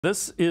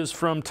This is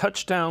from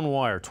Touchdown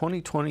Wire,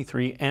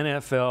 2023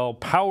 NFL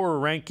Power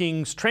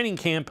Rankings Training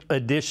Camp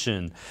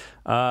Edition.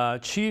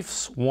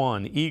 Chiefs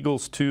 1,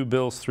 Eagles 2,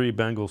 Bills 3,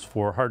 Bengals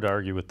 4. Hard to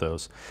argue with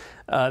those.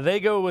 They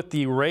go with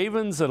the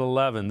Ravens at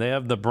 11. They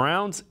have the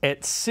Browns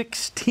at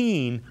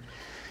 16.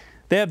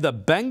 They have the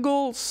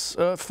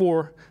Bengals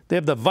 4. They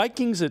have the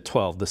Vikings at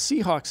 12. The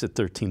Seahawks at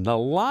 13. The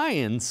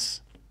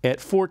Lions at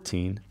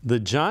 14.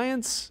 The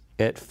Giants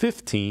at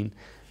 15.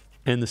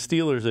 And the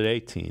Steelers at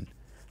 18.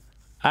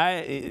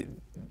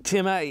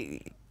 Tim,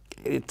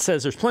 it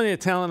says there's plenty of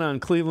talent on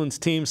Cleveland's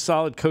team,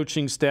 solid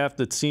coaching staff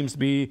that seems to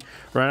be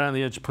right on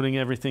the edge of putting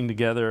everything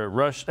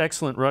together,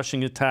 excellent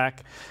rushing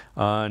attack,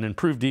 an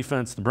improved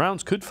defense. The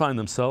Browns could find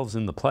themselves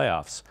in the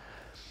playoffs.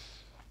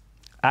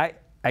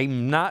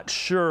 I'm not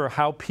sure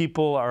how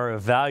people are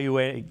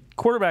evaluating.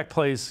 Quarterback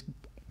play is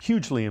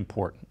hugely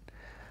important.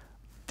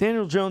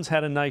 Daniel Jones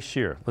had a nice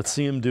year. Let's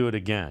see him do it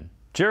again.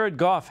 Jared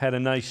Goff had a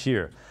nice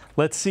year.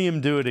 Let's see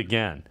him do it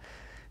again.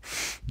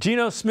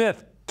 Geno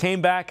Smith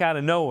came back out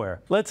of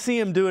nowhere. Let's see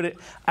him do it.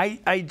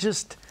 I'd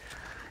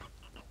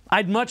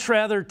much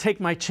rather take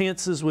my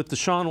chances with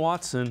Deshaun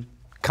Watson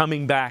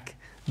coming back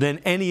than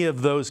any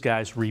of those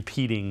guys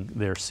repeating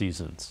their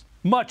seasons.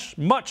 Much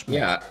more.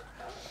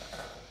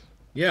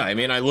 Yeah, I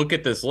mean, I look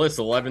at this list,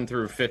 11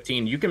 through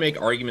 15. You can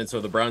make arguments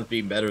of the Browns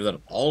being better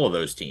than all of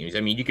those teams.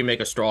 I mean, you can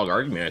make a strong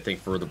argument, I think,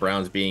 for the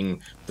Browns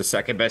being the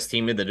second best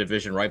team in the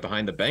division right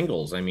behind the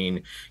Bengals. I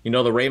mean,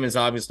 the Ravens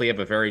obviously have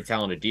a very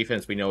talented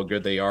defense. We know how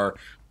good they are.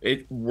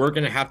 We're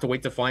going to have to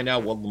wait to find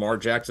out what Lamar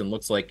Jackson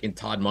looks like in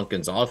Todd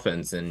Monken's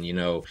offense. And,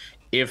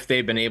 if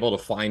they've been able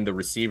to find the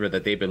receiver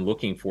that they've been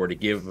looking for to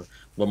give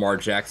Lamar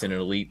Jackson an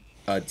elite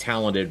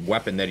talented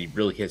weapon that he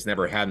really has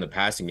never had in the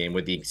passing game,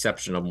 with the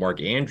exception of Mark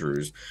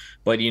Andrews.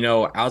 But,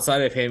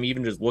 outside of him,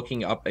 even just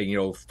looking up at,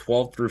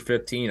 12 through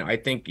 15, I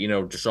think,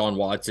 Deshaun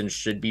Watson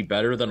should be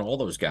better than all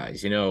those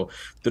guys. The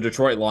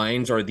Detroit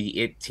Lions are the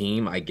it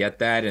team. I get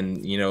that.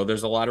 And,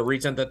 there's a lot of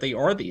reason that they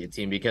are the it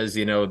team because,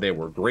 they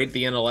were great at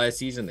the end of last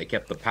season. They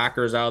kept the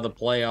Packers out of the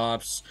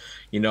playoffs.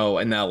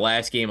 In that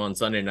last game on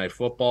Sunday Night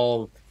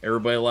Football,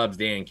 everybody loves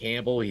Dan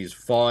Campbell. He's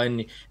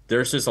fun.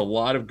 There's just a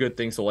lot of good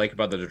things to like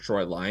about the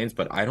Detroit Lions,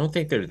 but I don't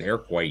think they're there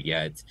quite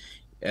yet.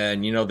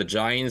 And, the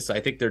Giants, I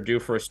think they're due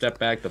for a step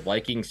back. The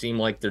Vikings seem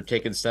like they're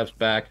taking steps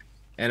back.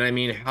 And, I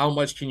mean, how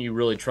much can you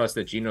really trust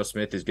that Geno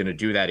Smith is going to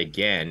do that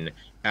again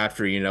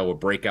after, a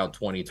breakout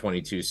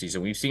 2022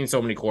 season? We've seen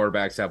so many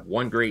quarterbacks have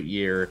one great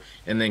year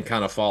and then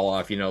kind of fall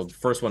off. The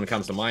first one that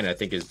comes to mind, I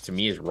think,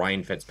 is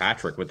Ryan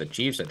Fitzpatrick with the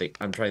Chiefs.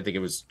 I'm trying to think it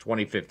was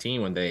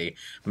 2015 when they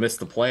missed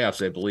the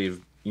playoffs, I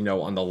believe, in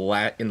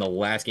the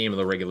last game of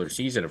the regular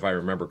season, if I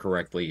remember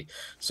correctly.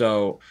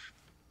 So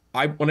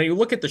when you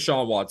look at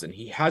Deshaun Watson,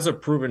 he has a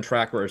proven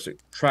track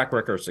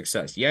record of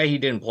success. Yeah, he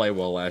didn't play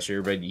well last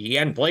year, but he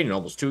hadn't played in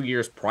almost 2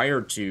 years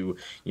prior to,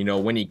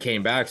 when he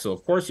came back. So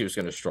of course he was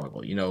going to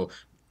struggle.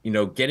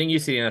 Getting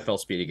used to the NFL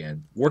speed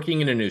again,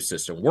 working in a new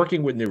system,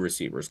 working with new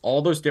receivers,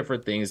 all those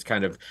different things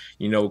kind of,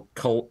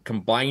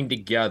 combined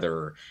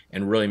together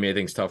and really made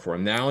things tough for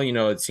him. Now,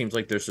 it seems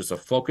like there's just a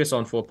focus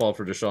on football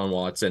for Deshaun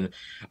Watson.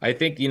 I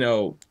think,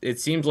 it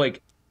seems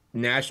like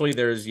nationally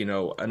there's,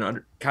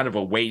 kind of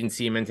a wait and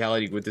see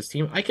mentality with this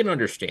team. I can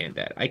understand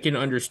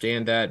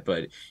that.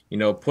 But,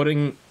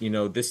 putting,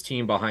 this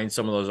team behind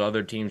some of those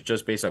other teams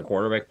just based on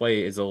quarterback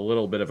play is a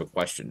little bit of a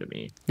question to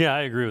me. Yeah,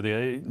 I agree with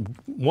you.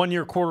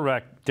 One-year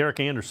quarterback,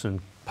 Derek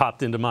Anderson,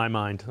 popped into my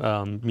mind.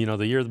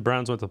 The year the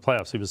Browns went to the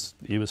playoffs,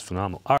 he was phenomenal.